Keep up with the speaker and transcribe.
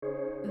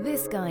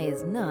This guy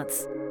is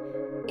nuts.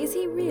 Is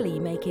he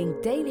really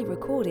making daily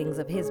recordings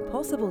of his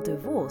possible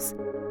divorce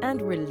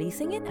and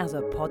releasing it as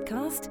a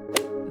podcast?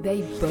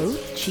 They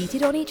both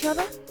cheated on each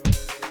other?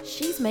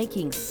 She's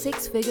making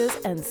 6 figures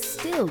and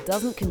still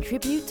doesn't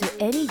contribute to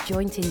any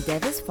joint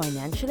endeavors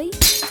financially?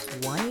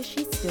 Why is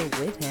she still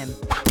with him?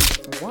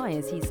 Why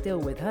is he still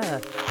with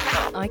her?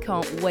 I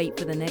can't wait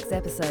for the next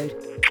episode.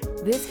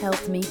 This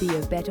helped me be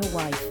a better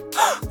wife.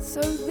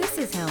 So this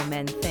is how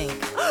men think.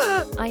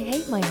 I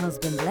hate my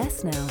husband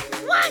less now.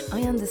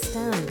 I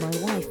understand my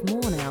wife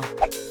more now.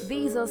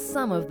 These are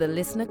some of the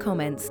listener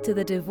comments to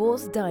the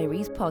Divorce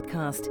Diaries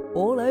podcast.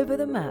 All over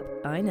the map,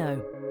 I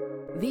know.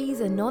 These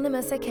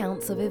anonymous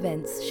accounts of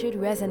events should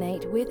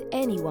resonate with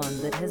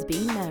anyone that has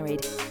been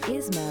married,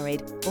 is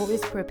married, or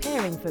is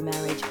preparing for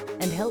marriage,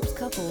 and helps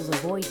couples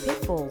avoid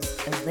pitfalls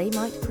as they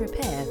might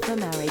prepare for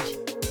marriage.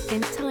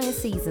 Entire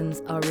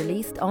seasons are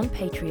released on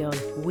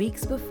Patreon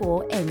weeks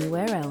before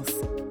anywhere else.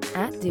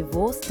 At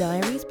Divorce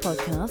Diaries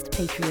Podcast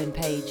Patreon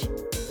page.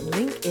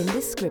 Link in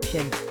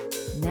description.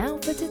 Now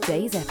for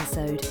today's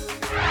episode.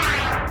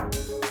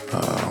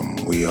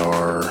 We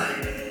are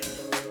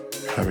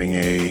having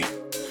a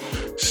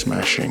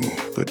smashing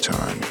good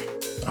time.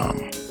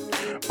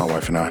 My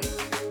wife and I.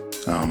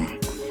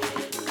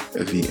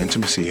 The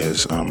intimacy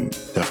has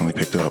definitely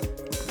picked up,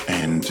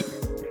 and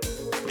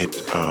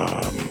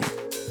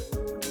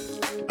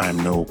I'm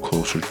no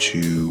closer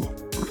to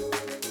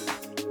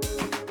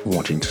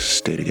wanting to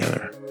stay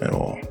together at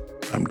all.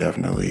 I'm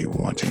definitely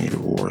wanting a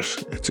divorce.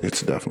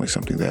 It's definitely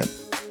something that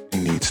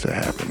needs to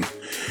happen,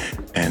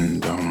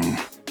 and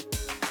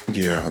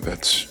yeah,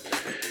 that's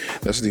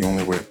the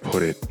only way to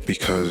put it,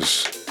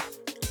 because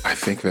I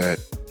think that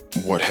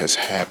what has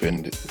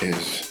happened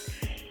is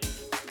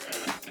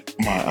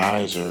my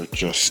eyes are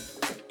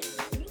just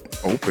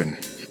open.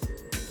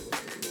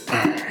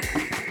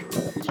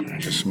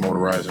 Just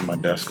motorizing my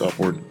desk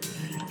upward.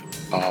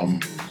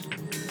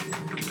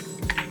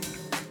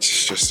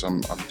 It's just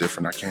I'm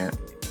different. I can't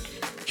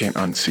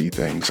unsee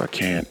things.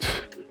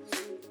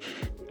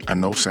 I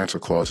know Santa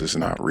Claus is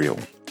not real.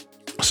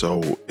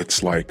 So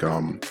it's like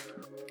I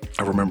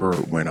remember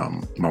when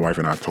my wife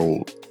and I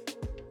told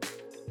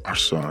our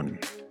son,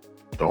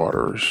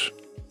 daughters,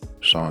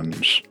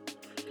 sons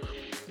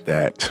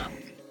that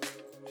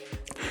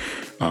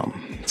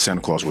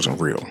Santa Claus wasn't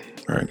real,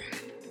 right?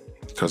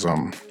 Because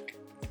I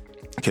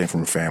came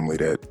from a family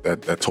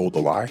that told the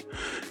lie,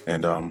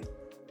 and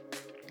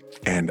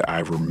I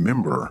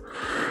remember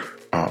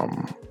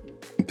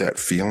that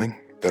feeling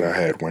that I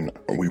had when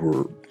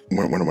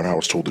I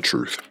was told the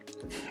truth.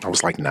 I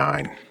was like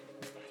 9,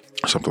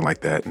 something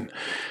like that, and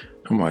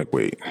I'm like,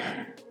 wait,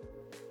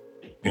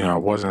 I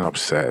wasn't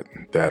upset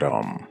that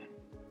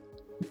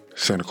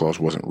Santa Claus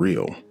wasn't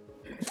real.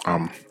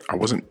 I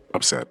wasn't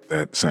upset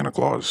that Santa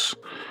Claus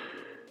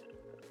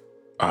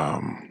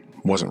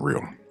wasn't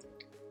real.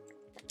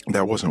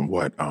 That wasn't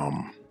what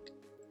I'll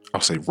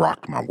say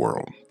rocked my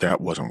world. That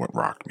wasn't what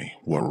rocked me.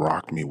 What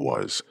rocked me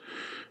was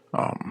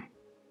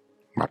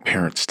my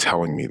parents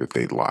telling me that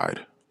they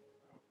lied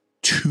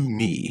to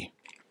me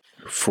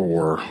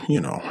for,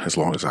 as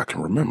long as I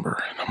can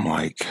remember. And I'm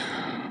like,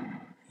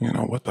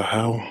 what the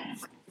hell?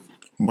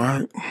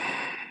 Why?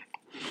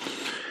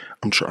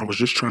 I was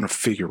just trying to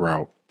figure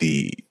out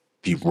the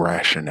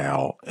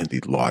rationale and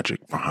the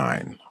logic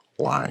behind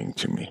lying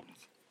to me.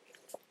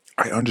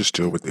 I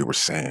understood what they were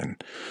saying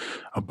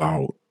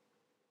about,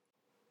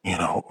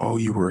 oh,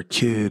 you were a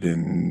kid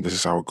and this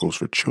is how it goes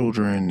for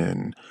children.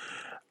 And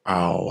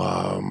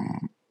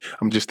I'm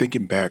just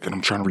thinking back and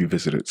I'm trying to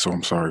revisit it. So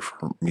I'm sorry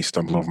for me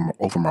stumbling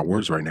over my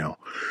words right now.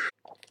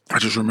 I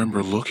just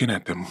remember looking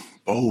at them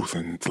both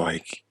and it's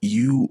like,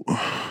 you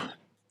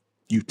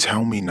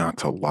tell me not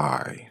to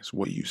lie is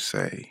what you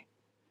say.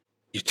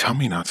 You tell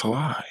me not to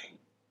lie.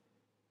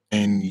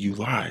 And you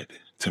lied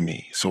to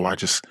me. So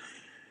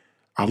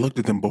I looked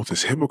at them both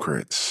as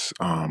hypocrites.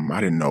 I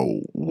didn't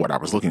know what I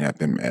was looking at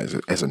them as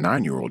a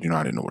 9-year-old.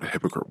 I didn't know what a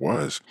hypocrite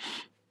was.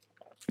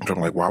 But I'm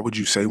like, why would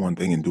you say one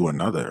thing and do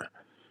another?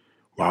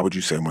 Why would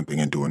you say one thing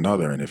and do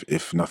another? And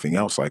if nothing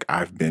else, like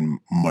I've been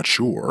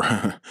mature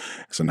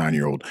as a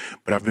 9-year-old,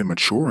 but I've been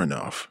mature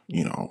enough,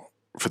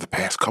 for the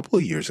past couple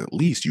of years at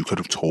least, you could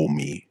have told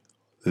me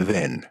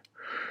then.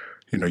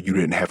 You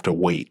didn't have to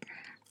wait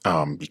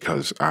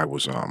because I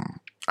was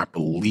I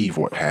believe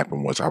what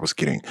happened was I was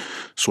getting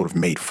sort of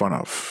made fun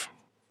of.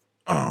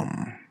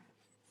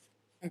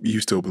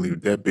 You still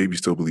believe that baby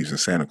still believes in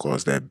Santa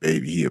Claus. That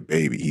baby, he a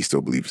baby. He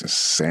still believes in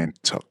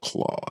Santa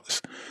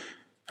Claus.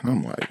 And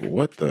I'm like,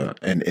 what the?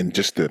 And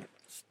just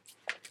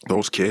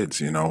those kids,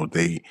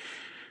 they,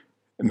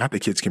 not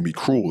that kids can be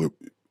cruel.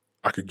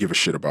 I could give a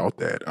shit about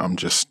that.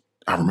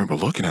 I remember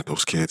looking at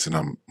those kids and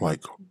I'm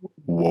like,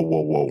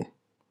 whoa.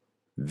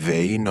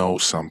 They know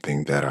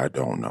something that I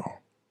don't know.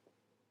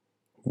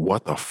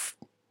 What the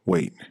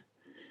wait,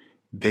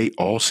 they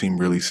all seem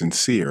really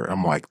sincere.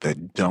 I'm like the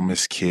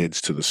dumbest kids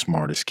to the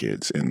smartest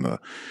kids in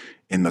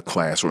the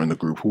class or in the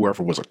group,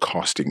 whoever was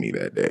accosting me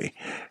that day.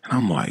 And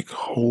I'm like,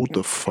 hold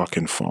the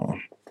fucking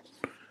phone.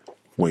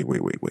 Wait.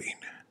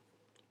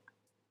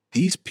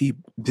 these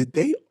people,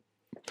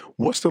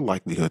 what's the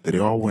likelihood that they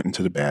all went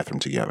into the bathroom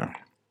together,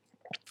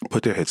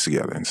 put their heads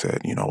together and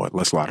said, you know what,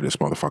 let's lie to this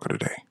motherfucker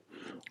today.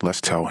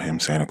 Let's tell him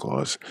Santa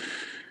Claus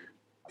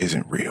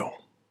isn't real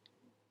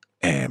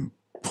and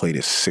play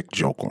this sick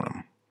joke on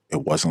him.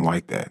 It wasn't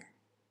like that.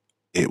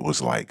 It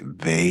was like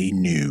they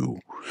knew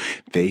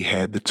they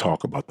had to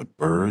talk about the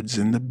birds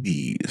and the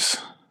bees,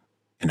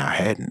 and I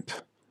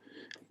hadn't.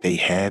 They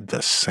had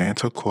the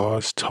Santa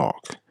Claus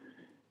talk,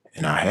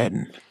 and I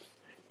hadn't.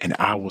 And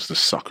I was the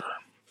sucker.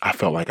 I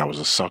felt like I was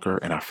a sucker,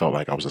 and I felt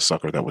like I was a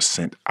sucker that was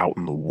sent out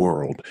in the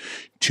world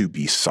to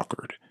be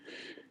suckered.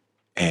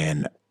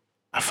 And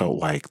I felt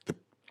like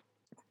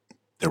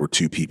there were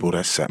two people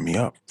that set me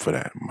up for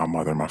that, my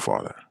mother and my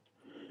father.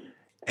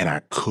 And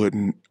I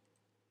couldn't,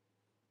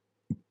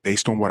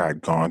 based on what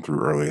I'd gone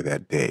through earlier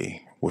that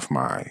day with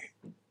my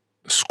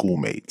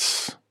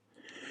schoolmates,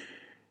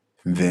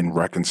 then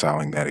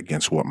reconciling that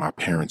against what my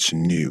parents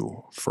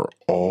knew for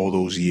all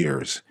those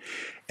years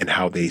and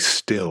how they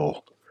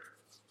still,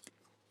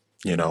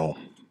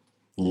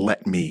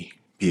 let me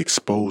be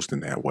exposed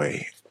in that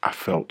way. I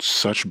felt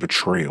such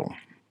betrayal.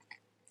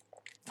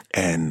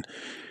 And,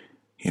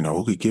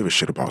 who could give a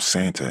shit about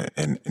Santa?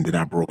 And then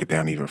I broke it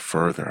down even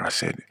further. I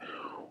said,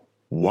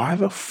 why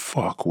the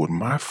fuck would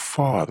my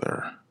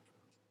father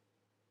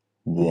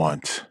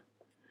want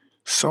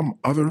some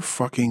other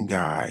fucking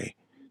guy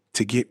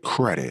to get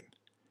credit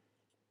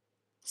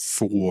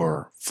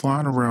for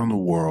flying around the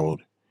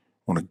world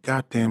on a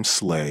goddamn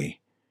sleigh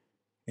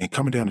and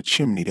coming down a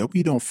chimney that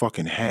we don't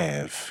fucking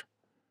have,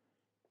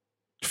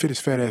 fit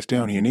his fat ass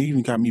down here, and they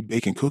even got me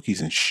baking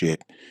cookies and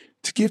shit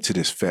to give to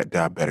this fat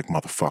diabetic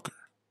motherfucker?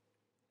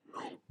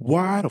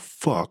 Why the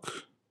fuck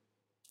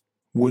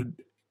would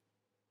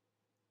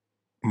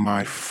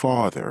my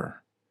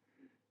father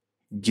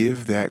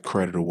give that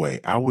credit away?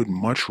 I would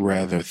much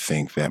rather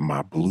think that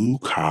my blue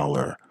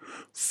collar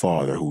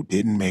father, who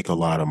didn't make a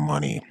lot of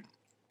money,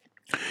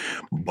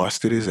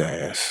 busted his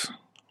ass,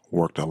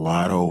 worked a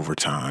lot of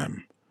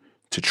overtime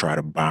to try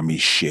to buy me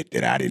shit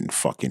that I didn't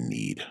fucking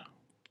need.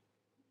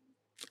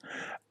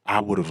 I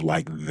would have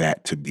liked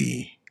that to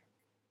be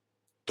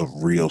the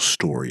real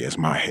story as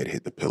my head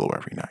hit the pillow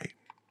every night.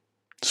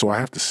 So I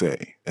have to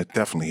say, it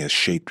definitely has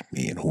shaped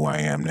me and who I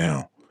am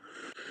now.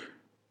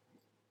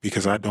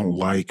 Because I don't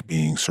like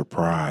being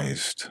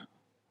surprised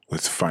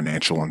with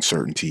financial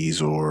uncertainties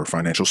or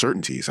financial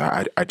certainties.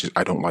 I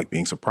don't like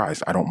being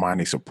surprised. I don't mind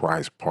a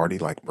surprise party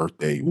like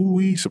birthday.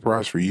 Ooh,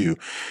 surprise for you.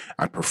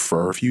 I'd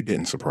prefer if you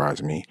didn't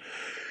surprise me.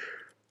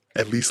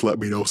 At least let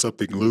me know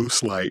something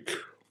loose, like,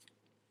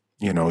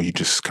 you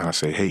just kind of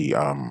say, hey,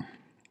 on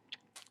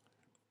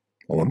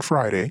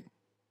Friday,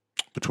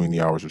 between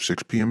the hours of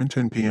 6 p.m. and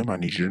 10 p.m., I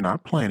need you to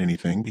not plan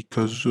anything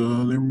because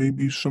there may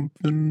be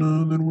something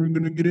that we're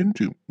going to get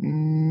into.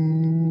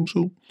 And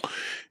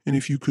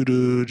if you could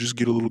just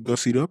get a little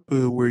gussied up,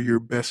 wear your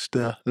best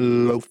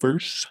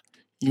loafers,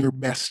 your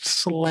best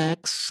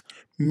slacks,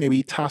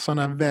 maybe toss on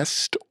a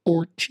vest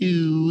or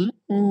two.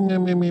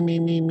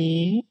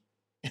 Me.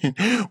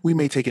 We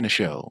may take in a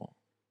show.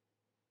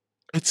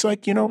 It's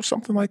like,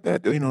 something like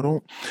that.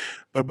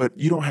 But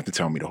you don't have to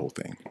tell me the whole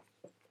thing.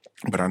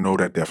 But I know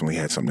that definitely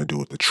had something to do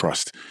with the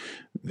trust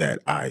that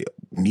I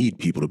need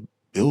people to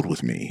build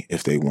with me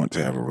if they want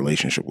to have a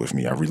relationship with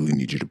me. I really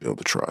need you to build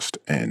the trust.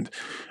 And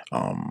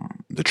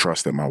the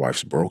trust that my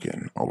wife's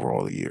broken over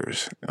all the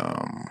years,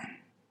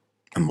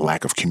 and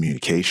lack of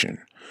communication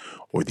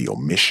or the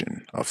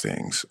omission of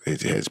things,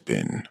 it has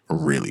been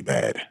really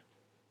bad.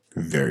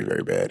 Very,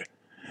 very bad.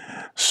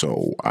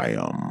 So I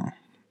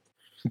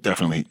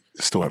definitely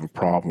still have a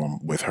problem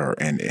with her.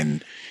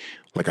 And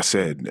like I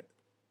said,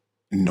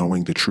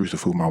 knowing the truth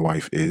of who my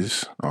wife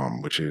is,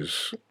 which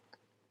is,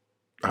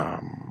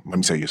 let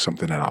me tell you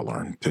something that I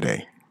learned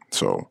today.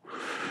 So,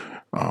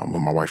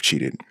 when my wife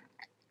cheated,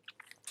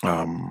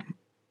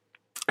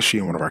 she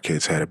and one of our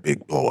kids had a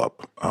big blow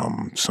up,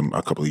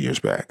 a couple of years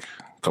back,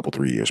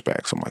 3 years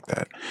back, something like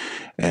that.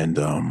 And,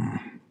 the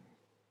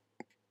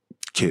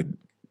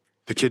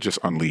kid just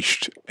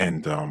unleashed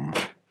with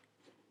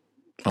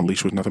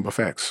nothing but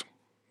facts.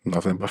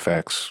 Nothing but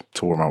facts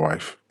told my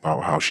wife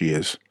about how she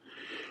is,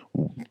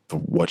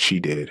 what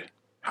she did,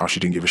 how she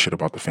didn't give a shit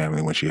about the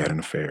family when she had an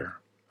affair,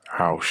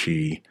 how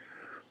she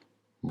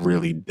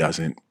really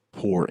doesn't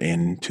pour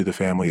into the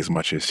family as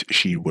much as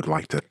she would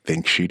like to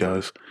think she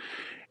does.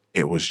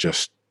 It was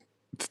just,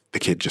 the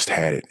kid just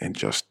had it and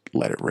just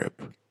let it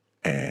rip.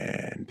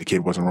 And the kid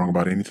wasn't wrong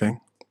about anything,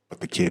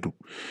 but the kid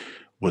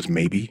was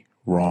maybe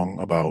wrong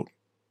about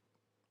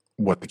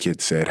what the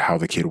kid said, how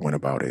the kid went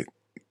about it,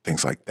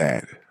 things like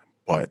that.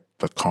 But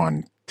the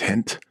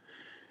content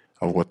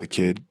of what the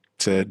kid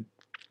said,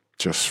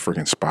 just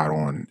freaking spot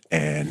on.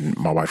 And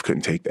my wife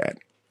couldn't take that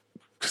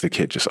because the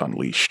kid just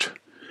unleashed.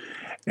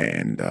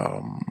 And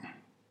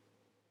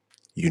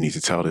you need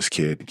to tell this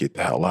kid to get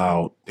the hell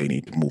out. They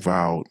need to move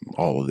out,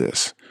 all of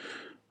this.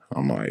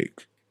 I'm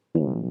like,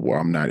 well,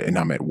 I'm not, and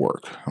I'm at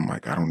work. I'm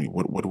like, I don't need,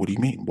 what do you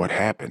mean? What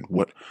happened?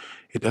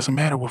 It doesn't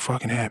matter what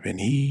fucking happened.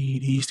 He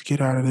needs to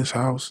get out of this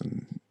house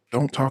and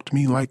don't talk to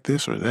me like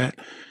this or that.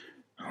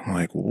 I'm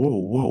like, whoa,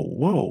 whoa,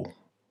 whoa.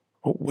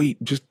 Oh, wait,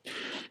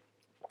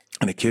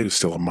 and the kid is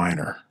still a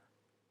minor.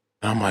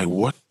 And I'm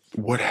like,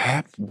 what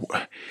happened?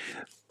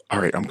 All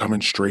right, I'm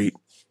coming straight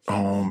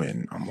home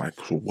and I'm like,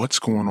 so what's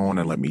going on?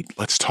 And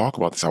let's talk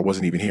about this. I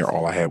wasn't even here.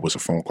 All I had was a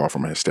phone call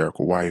from my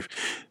hysterical wife.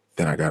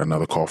 Then I got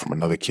another call from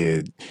another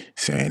kid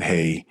saying,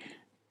 hey,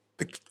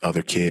 the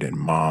other kid and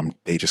mom,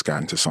 they just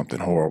got into something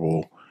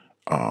horrible.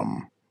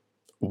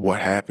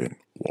 What happened?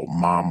 Well,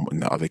 mom,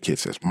 and the other kid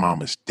says,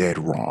 mom is dead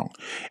wrong.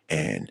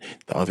 And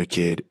the other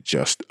kid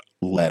just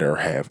let her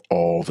have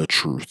all the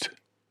truth.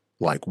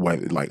 Like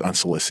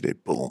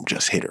unsolicited, boom,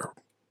 just hit her.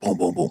 Boom,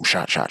 boom, boom,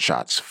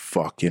 shots,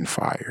 fucking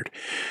fired.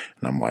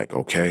 And I'm like,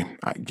 okay,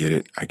 I get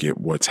it. I get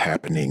what's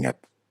happening at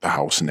the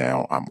house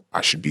now. I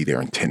should be there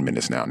in 10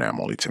 minutes now. Now I'm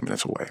only 10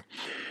 minutes away.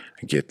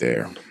 I get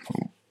there.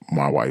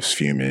 My wife's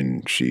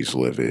fuming. She's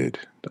livid.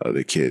 The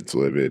other kid's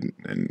livid.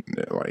 And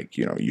they're like,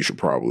 you should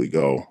probably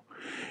go.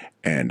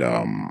 And,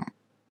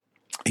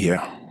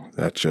 yeah,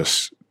 that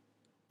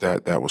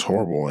was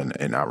horrible.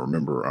 And I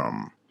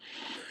remember,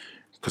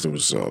 because it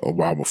was a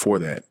while before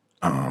that,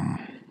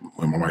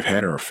 when my wife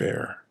had her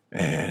affair,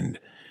 and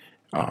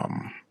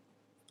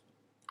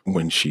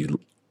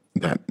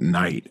that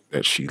night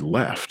that she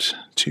left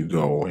to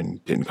go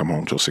and didn't come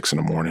home till 6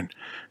 a.m.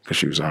 because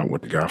she was out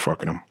with the guy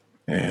fucking him,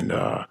 and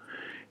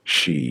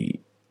she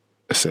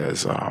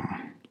says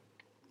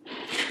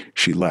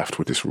she left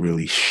with this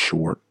really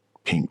short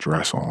pink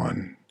dress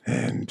on.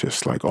 And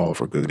just like all of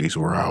her goodies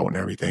were out and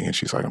everything. And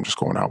she's like, I'm just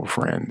going out with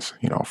friends,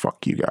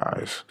 fuck you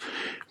guys,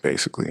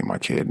 basically. And my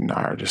kid and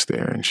I are just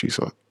there. And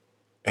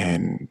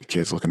and the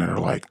kid's looking at her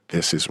like,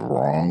 this is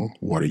wrong.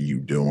 What are you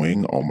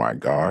doing? Oh my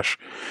gosh.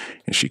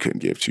 And she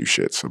couldn't give two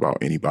shits about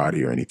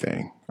anybody or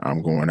anything.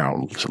 I'm going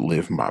out to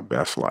live my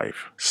best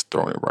life. Just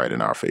throwing it right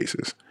in our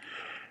faces.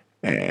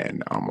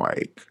 And I'm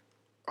like,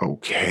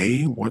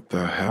 okay, what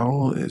the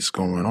hell is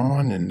going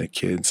on? And the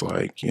kid's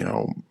like,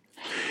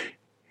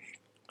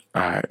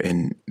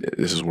 and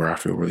this is where I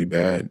feel really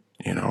bad,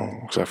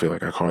 because I feel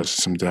like I caused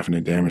some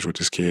definite damage with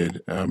this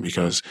kid,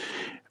 because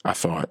I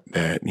thought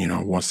that,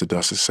 once the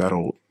dust is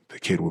settled, the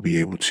kid will be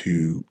able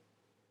to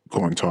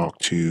go and talk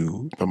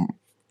to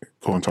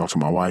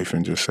my wife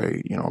and just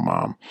say,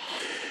 Mom,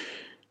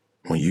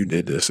 when you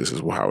did this, this is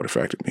how it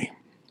affected me.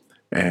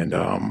 And,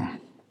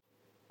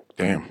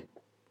 damn,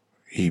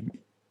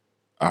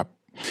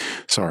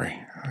 sorry,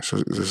 so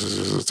this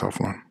is a tough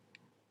one.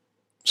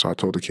 So I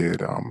told the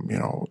kid, I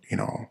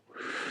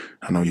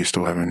know you're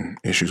still having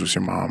issues with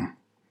your mom,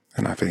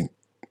 and I think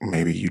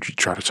maybe you should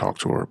try to talk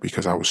to her,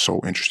 because I was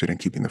so interested in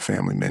keeping the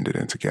family mended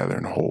and together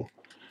and whole.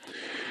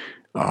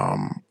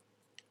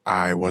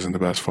 I wasn't the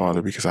best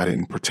father because I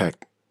didn't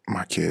protect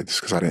my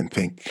kids, because I didn't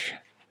think,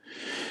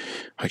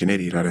 like an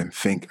idiot, I didn't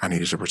think I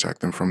needed to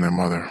protect them from their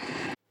mother.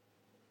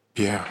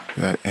 Yeah,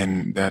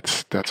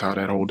 that's how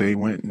that whole day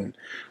went. And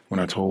when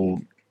I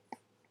told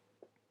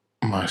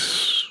my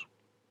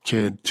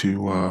kid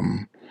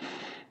to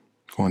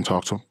go and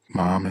talk to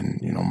mom,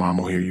 and mom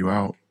will hear you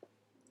out,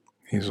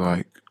 he's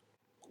like,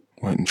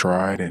 went and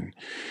tried, and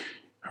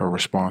her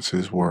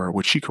responses were,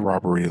 which she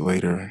corroborated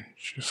later,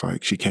 she's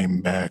like, she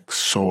came back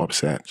so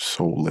upset,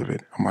 so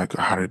livid. I'm like,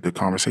 how did the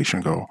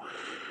conversation go?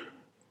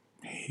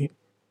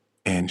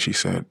 And she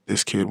said,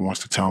 this kid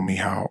wants to tell me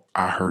how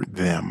I hurt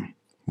them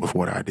with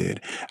what I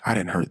did. I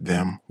didn't hurt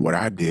them. What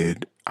I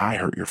did, I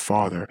hurt your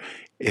father.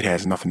 It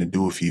has nothing to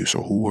do with you.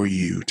 So who are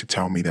you to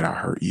tell me that I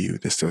hurt you?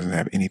 This doesn't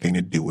have anything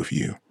to do with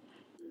you.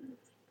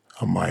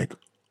 I'm like,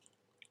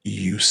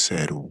 you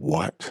said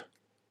what?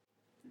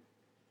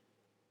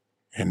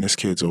 And this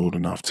kid's old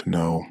enough to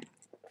know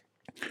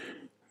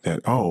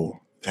that,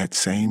 that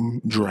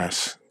same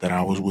dress that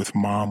I was with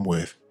mom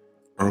with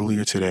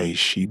earlier today,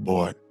 she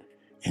bought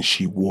and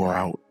she wore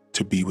out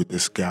to be with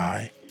this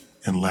guy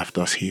and left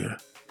us here.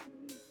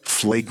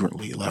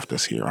 Flagrantly left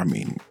us here. I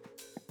mean,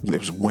 it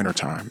was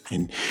wintertime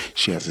and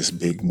she has this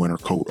big winter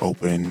coat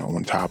open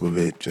on top of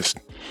it, just,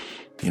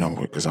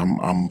 because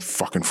I'm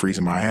fucking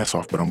freezing my ass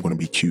off, but I'm going to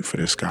be cute for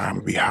this guy. I'm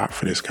going to be hot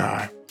for this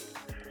guy.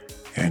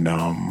 And,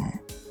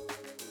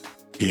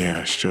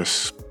 yeah, it's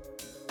just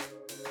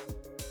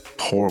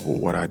horrible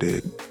what I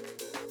did.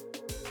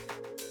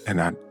 And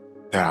that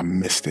I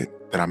missed it.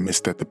 That I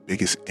missed that the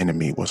biggest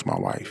enemy was my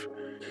wife.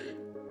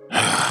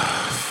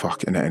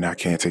 Fuck, and I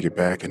can't take it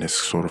back, and it's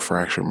sort of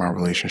fractured my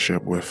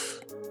relationship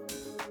with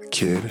the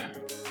kid.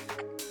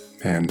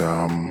 And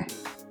I'm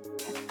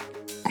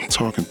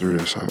talking through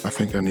this. I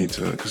think I need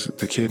to, because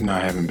the kid and I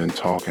haven't been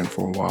talking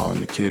for a while,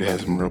 and the kid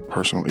has some real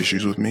personal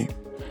issues with me.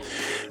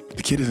 But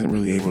the kid isn't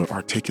really able to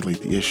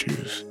articulate the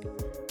issues,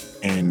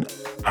 and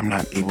I'm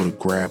not able to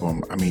grab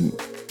them. I mean,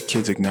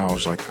 kids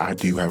acknowledge, like, I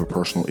do have a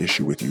personal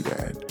issue with you,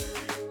 Dad.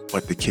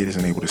 But the kid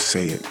isn't able to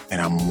say it.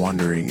 And I'm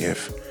wondering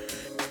if,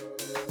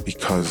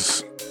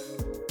 because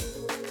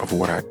of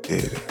what I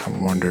did, I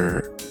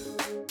wonder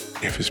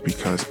if it's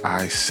because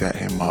I set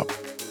him up.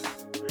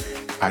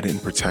 I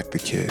didn't protect the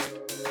kid.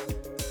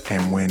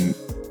 And when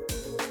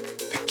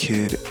the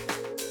kid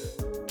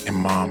and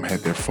mom had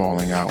their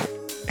falling out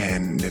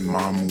and then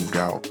mom moved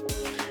out,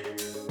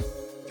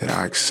 that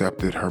I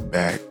accepted her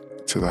back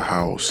to the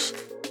house,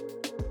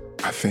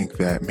 I think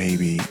that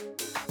maybe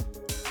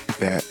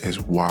that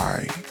is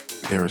why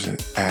there is an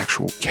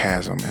actual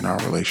chasm in our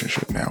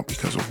relationship now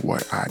because of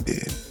what I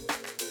did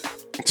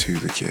to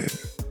the kid.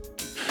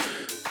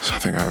 So I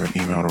think I have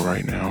an email to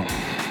write now.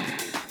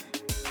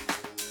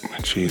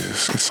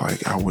 Jesus, it's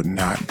like I would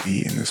not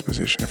be in this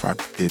position if I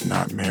did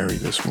not marry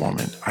this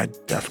woman. I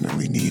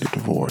definitely need a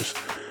divorce.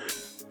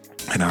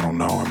 And I don't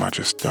know, am I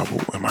just double,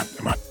 am I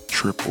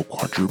triple,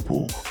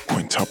 quadruple,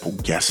 quintuple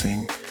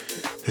guessing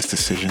this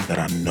decision that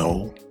I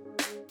know?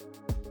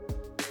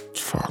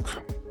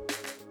 Fuck.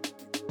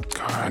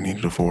 God, I need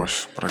a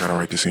divorce, but I gotta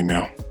write this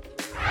email.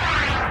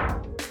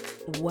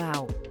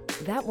 Wow,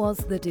 that was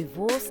the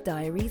Divorce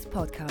Diaries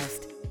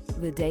podcast.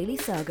 The Daily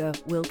Saga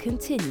will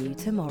continue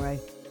tomorrow.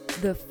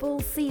 The full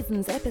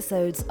season's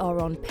episodes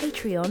are on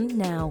Patreon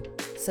now.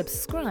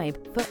 Subscribe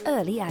for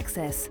early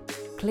access.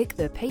 Click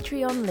the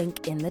Patreon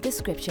link in the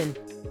description.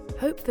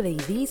 Hopefully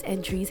these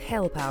entries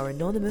help our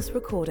anonymous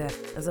recorder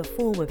as a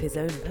form of his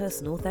own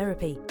personal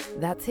therapy.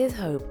 That's his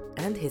hope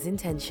and his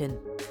intention.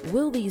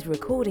 Will these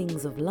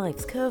recordings of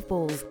life's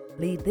curveballs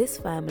lead this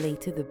family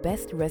to the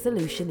best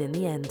resolution in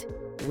the end?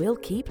 We'll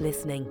keep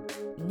listening.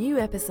 New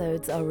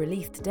episodes are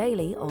released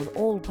daily on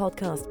all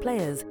podcast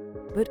players,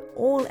 but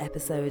all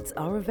episodes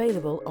are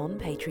available on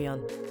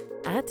Patreon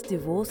at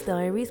Divorce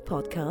Diaries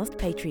Podcast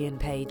Patreon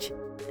page.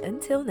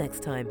 Until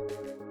next time.